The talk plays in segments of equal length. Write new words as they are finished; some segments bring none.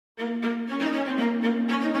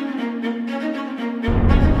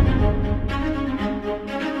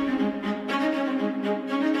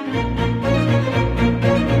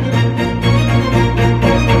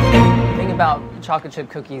chocolate chip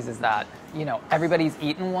cookies is that, you know, everybody's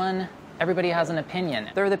eaten one. Everybody has an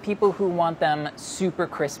opinion. There are the people who want them super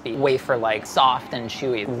crispy, wafer-like, soft and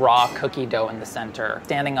chewy, raw cookie dough in the center,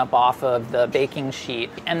 standing up off of the baking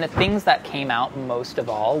sheet. And the things that came out most of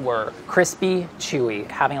all were crispy, chewy,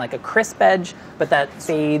 having like a crisp edge, but that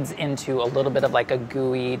fades into a little bit of like a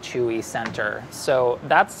gooey, chewy center. So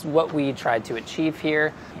that's what we tried to achieve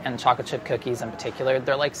here. And chocolate chip cookies in particular,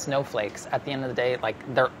 they're like snowflakes. At the end of the day, like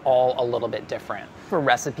they're all a little bit different. For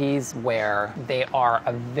recipes where they are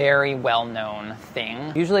a very well-known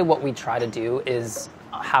thing, usually what we try to do is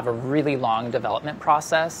have a really long development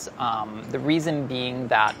process. The reason being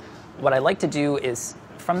that what I like to do is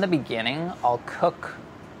from the beginning, I'll cook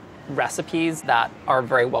recipes that are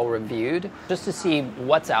very well reviewed just to see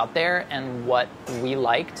what's out there and what we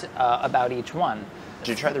liked about each one.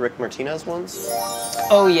 Did you try the Rick Martinez ones?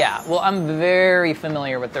 Oh yeah, well I'm very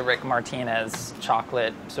familiar with the Rick Martinez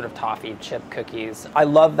chocolate sort of toffee chip cookies. I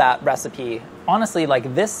love that recipe. Honestly,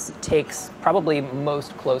 like this takes probably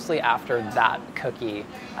most closely after that cookie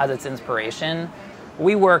as its inspiration.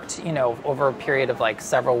 We worked, you know, over a period of like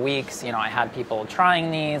several weeks. You know, I had people trying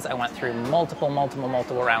these. I went through multiple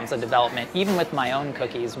rounds of development, even with my own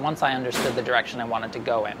cookies, once I understood the direction I wanted to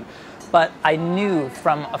go in. But I knew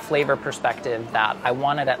from a flavor perspective that I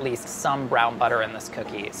wanted at least some brown butter in this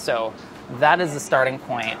cookie. So that is the starting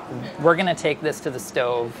point. We're gonna take this to the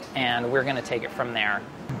stove and we're gonna take it from there.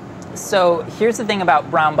 So here's the thing about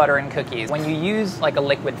brown butter in cookies. When you use like a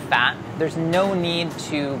liquid fat, there's no need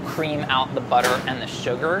to cream out the butter and the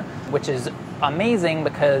sugar, which is amazing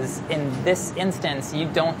because in this instance, you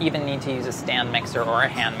don't even need to use a stand mixer or a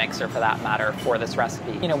hand mixer for that matter for this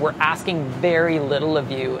recipe. You know, we're asking very little of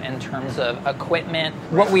you in terms of equipment.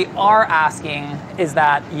 What we are asking is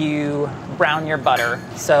that you brown your butter.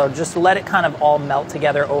 So just let it kind of all melt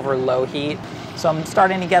together over low heat. So I'm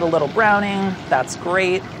starting to get a little browning. That's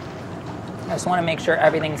great. I just want to make sure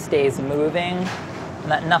everything stays moving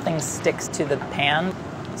and that nothing sticks to the pan.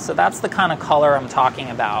 So that's the kind of color I'm talking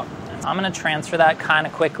about. I'm going to transfer that kind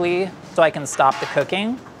of quickly so I can stop the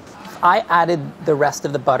cooking. If I added the rest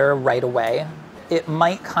of the butter right away, it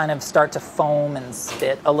might kind of start to foam and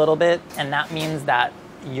spit a little bit, and that means that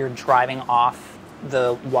you're driving off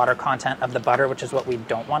the water content of the butter, which is what we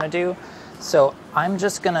don't want to do. So I'm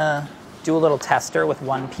just going to do a little tester with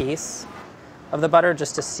one piece of the butter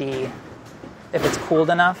just to see if it's cooled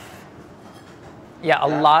enough. Yeah, a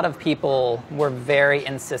lot of people were very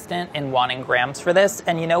insistent in wanting grams for this,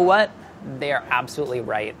 and you know what? They are absolutely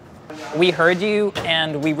right. We heard you,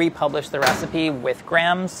 and we republished the recipe with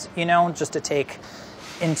grams, you know, just to take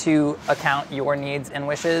into account your needs and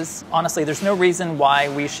wishes. Honestly, there's no reason why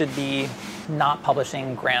we should be not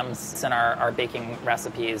publishing grams in our baking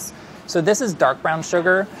recipes. So this is dark brown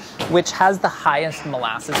sugar, which has the highest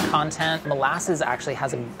molasses content. Molasses actually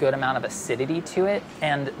has a good amount of acidity to it,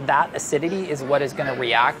 and that acidity is what is going to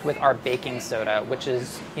react with our baking soda, which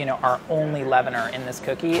is, you know, our only leavener in this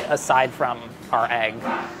cookie aside from our egg.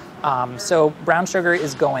 So brown sugar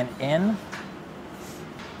is going in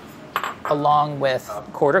along with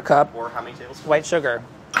quarter cup Or how many tablespoons? white sugar.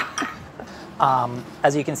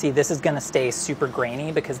 As you can see, this is going to stay super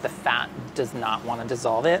grainy because the fat does not want to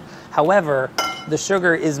dissolve it. However, the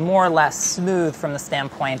sugar is more or less smooth from the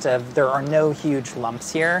standpoint of there are no huge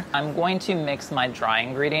lumps here. I'm going to mix my dry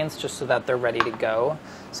ingredients just so that they're ready to go.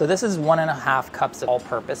 So this is 1.5 cups of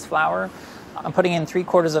all-purpose flour. I'm putting in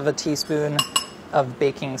 3/4 of a teaspoon of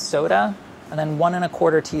baking soda and then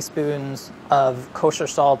 1.25 teaspoons of kosher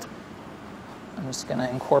salt. I'm just going to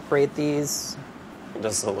incorporate these.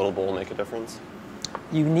 Does the little bowl make a difference?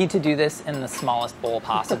 You need to do this in the smallest bowl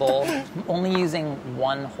possible. I'm only using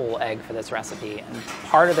 1 whole egg for this recipe, and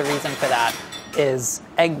part of the reason for that is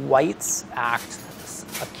egg whites act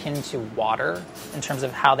akin to water in terms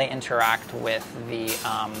of how they interact with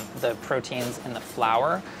the proteins in the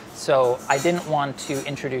flour. So I didn't want to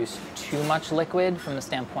introduce too much liquid from the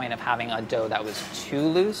standpoint of having a dough that was too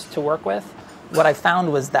loose to work with. What I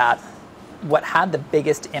found was that what had the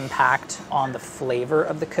biggest impact on the flavor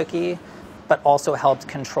of the cookie, but also helped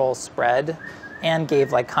control spread and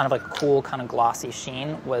gave like kind of a cool, kind of glossy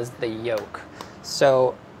sheen, was the yolk.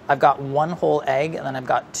 So I've got 1 whole egg and then I've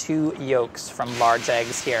got 2 yolks from large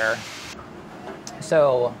eggs here.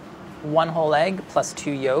 So 1 whole egg plus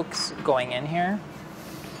 2 yolks going in here.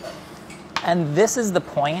 And this is the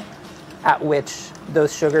point at which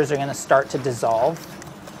those sugars are going to start to dissolve.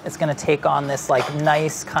 It's going to take on this like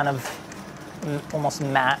nice kind of almost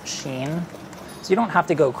matte sheen. So you don't have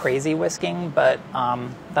to go crazy whisking, but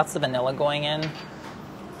that's the vanilla going in.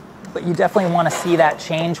 But you definitely want to see that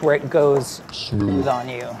change where it goes smooth on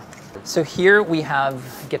you. So here we have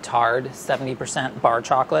guittared 70% bar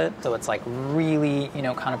chocolate. So it's like really,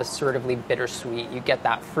 kind of assertively bittersweet. You get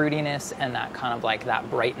that fruitiness and that kind of like that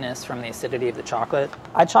brightness from the acidity of the chocolate.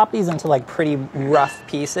 I chop these into like pretty rough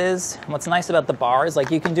pieces. And what's nice about the bar is like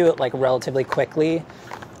you can do it like relatively quickly.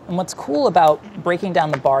 And what's cool about breaking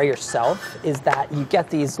down the bar yourself is that you get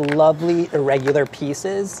these lovely irregular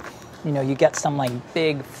pieces. You get some like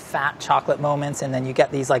big fat chocolate moments, and then you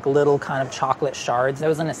get these like little kind of chocolate shards. There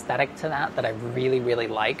was an aesthetic to that I really, really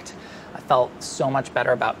liked. I felt so much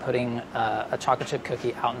better about putting a chocolate chip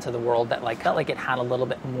cookie out into the world that like felt like it had a little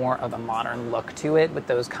bit more of a modern look to it with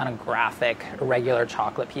those kind of graphic, irregular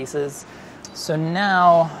chocolate pieces. So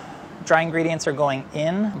now dry ingredients are going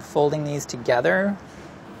in. I'm folding these together.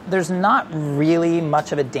 There's not really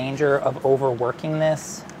much of a danger of overworking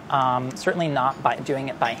this. Certainly not by doing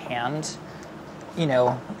it by hand.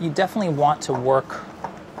 You definitely want to work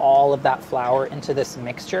all of that flour into this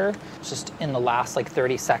mixture just in the last like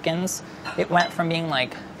 30 seconds. It went from being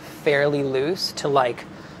like fairly loose to like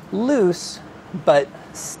loose, but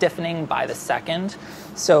stiffening by the second.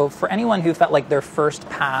 So for anyone who felt like their first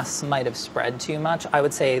pass might have spread too much, I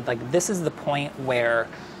would say like this is the point where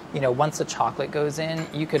once the chocolate goes in,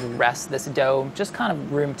 you could rest this dough just kind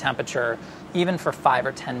of room temperature, even for 5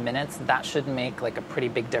 or 10 minutes. That should make like a pretty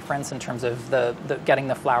big difference in terms of the getting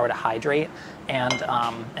the flour to hydrate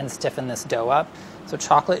and stiffen this dough up. So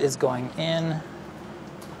chocolate is going in.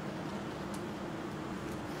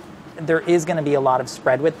 There is going to be a lot of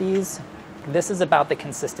spread with these. This is about the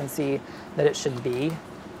consistency that it should be.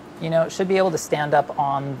 It should be able to stand up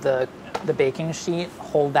on the baking sheet,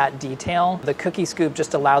 hold that detail. The cookie scoop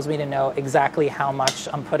just allows me to know exactly how much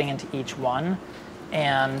I'm putting into each one,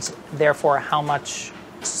 and therefore how much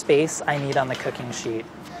space I need on the cooking sheet.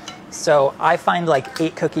 So I find like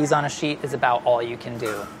 8 cookies on a sheet is about all you can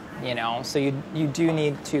do, So you do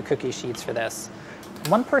need 2 cookie sheets for this.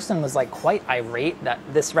 One person was like quite irate that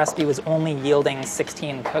this recipe was only yielding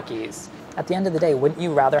 16 cookies. At the end of the day, wouldn't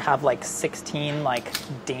you rather have like 16 like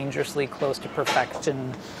dangerously close to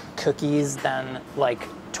perfection cookies than like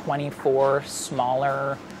 24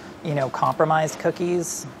 smaller, compromised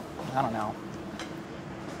cookies? I don't know.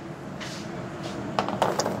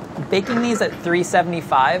 Baking these at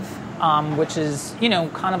 375, which is,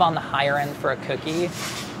 kind of on the higher end for a cookie.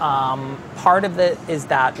 Part of it is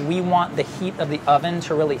that we want the heat of the oven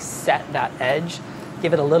to really set that edge,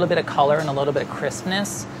 give it a little bit of color and a little bit of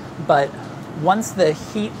crispness. But once the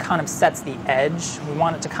heat kind of sets the edge, we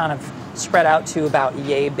want it to kind of spread out to about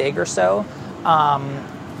yay big or so.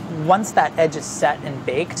 Once that edge is set and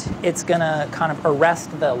baked, it's gonna kind of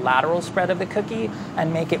arrest the lateral spread of the cookie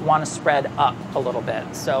and make it want to spread up a little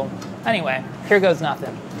bit. So anyway, here goes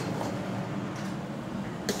nothing.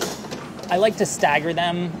 I like to stagger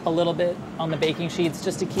them a little bit on the baking sheets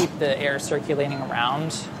just to keep the air circulating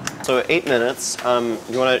around. So 8 minutes.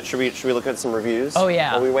 Should we look at some reviews? Oh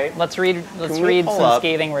yeah. While we wait. Let's read some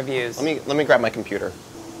scathing reviews. Let me grab my computer.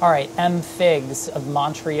 All right, M. Figs of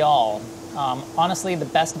Montreal. Honestly, the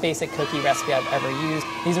best basic cookie recipe I've ever used.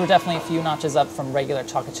 These were definitely a few notches up from regular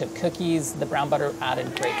chocolate chip cookies. The brown butter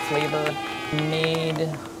added great flavor. Made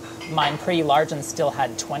mine pretty large and still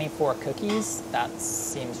had 24 cookies. That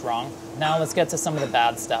seems wrong. Now let's get to some of the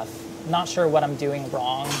bad stuff. Not sure what I'm doing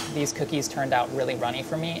wrong. These cookies turned out really runny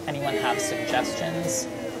for me. Anyone have suggestions?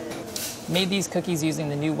 Made these cookies using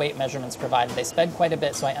the new weight measurements provided. They sped quite a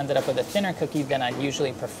bit, so I ended up with a thinner cookie than I'd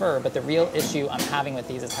usually prefer, but the real issue I'm having with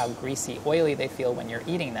these is how greasy, oily they feel when you're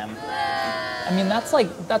eating them. I mean, that's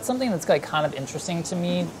something that's like kind of interesting to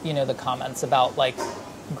me, the comments about like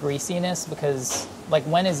greasiness, because like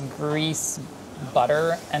when is grease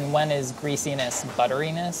butter and when is greasiness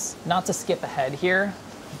butteriness? Not to skip ahead here,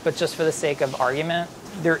 but just for the sake of argument,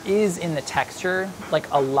 there is in the texture like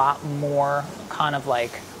a lot more kind of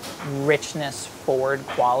like richness forward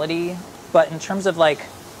quality, but in terms of like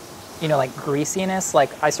greasiness,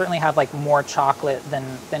 like I certainly have like more chocolate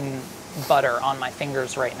than butter on my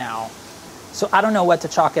fingers right now. So I don't know what to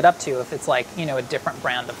chalk it up to, if it's like, a different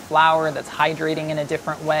brand of flour that's hydrating in a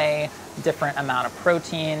different way, different amount of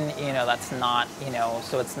protein, that's not,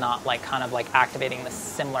 so it's not like kind of like activating the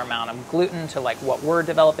similar amount of gluten to like what we're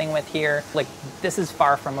developing with here. Like this is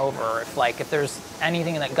far from over. If there's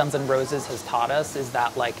anything that Guns N' Roses has taught us is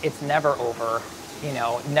that like it's never over,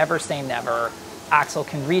 never say never. Axl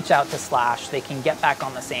can reach out to Slash, they can get back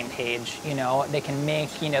on the same page, they can make,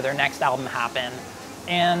 their next album happen.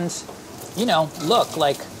 And look,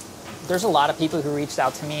 like there's a lot of people who reached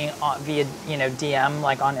out to me via, DM,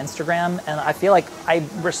 like on Instagram, and I feel like I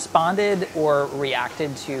responded or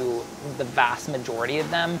reacted to the vast majority of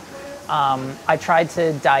them. I tried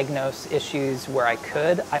to diagnose issues where I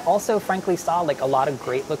could. I also frankly saw like a lot of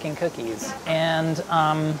great looking cookies. And,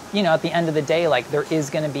 you know, at the end of the day, like there is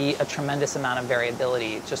gonna be a tremendous amount of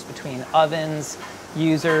variability just between ovens,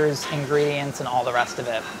 users, ingredients, and all the rest of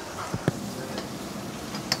it.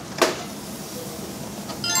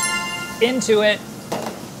 Into it.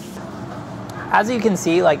 As you can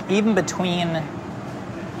see, like even between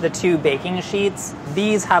the two baking sheets,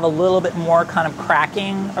 these have a little bit more kind of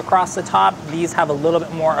cracking across the top. These have a little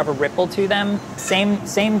bit more of a ripple to them.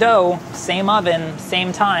 Same dough, same oven,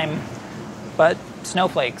 same time, but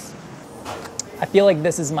snowflakes. I feel like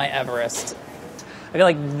this is my Everest. I feel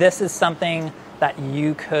like this is something that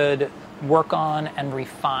you could work on and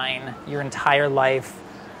refine your entire life.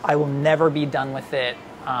 I will never be done with it.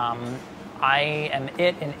 I am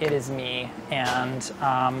it and it is me. And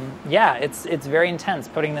yeah, it's very intense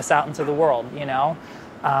putting this out into the world, you know?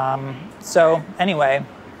 So anyway,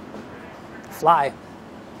 fly.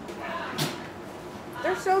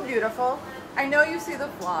 They're so beautiful. I know you see the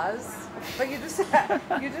flaws, but you just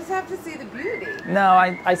have to see the beauty. No,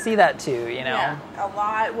 I see that too, you know? Yeah, a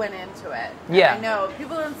lot went into it. Yeah. I know,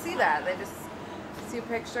 people don't see that. They just see a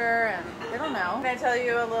picture and they don't know. Can I tell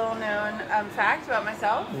you a little known fact about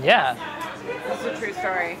myself? Yeah. This is a true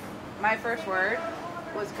story. My first word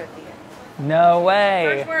was cookie. No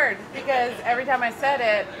way. First word, because every time I said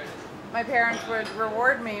it, my parents would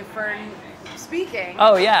reward me for speaking.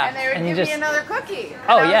 Oh yeah. And they would give me another cookie. And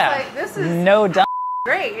Oh I was yeah. like, this is no dumb.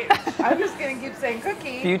 great. I'm just gonna keep saying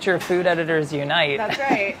cookie. Future food editors unite. That's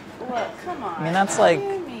right. Look, come on. I mean, that's like,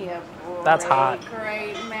 Give me a break that's hot.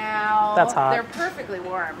 right now. That's hot. They're perfectly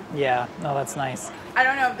warm. Yeah, no, that's nice. I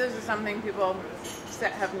don't know if this is something people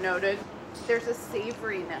have noted. There's a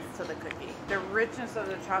savoriness to the cookie. The richness of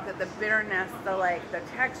the chocolate, the bitterness, the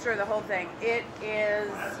texture, the whole thing. It is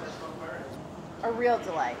a real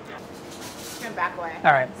delight. I'm gonna back away.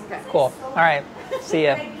 All right, Okay. cool. All right, see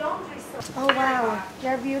ya. Oh wow,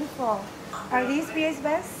 they're beautiful. Are these BA's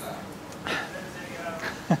best?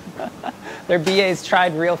 Their BAs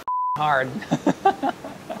tried real hard.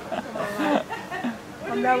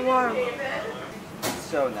 And they're warm.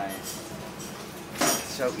 So nice.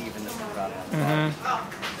 So even the product.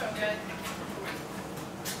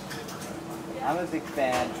 I'm a big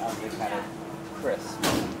fan of the kind of crisp.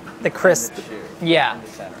 The crisp, and the chew yeah. in the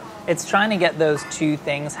center. It's trying to get those two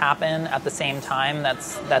things happen at the same time.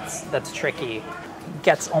 That's tricky.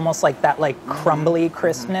 Gets almost like that like crumbly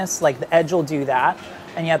crispness. Like the edge will do that,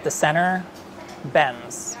 and yet the center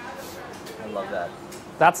bends. I love that.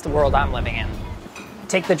 That's the world I'm living in.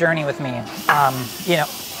 Take the journey with me. You know,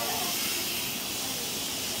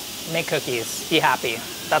 make cookies, be happy.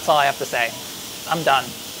 That's all I have to say. I'm done.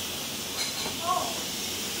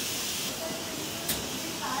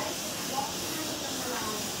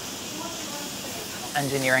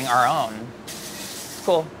 Engineering our own. It's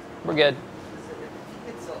cool. We're good.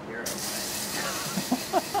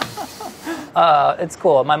 It's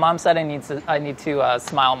cool. My mom said I need to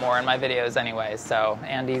smile more in my videos anyway. So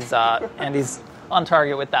Andy's on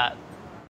target with that.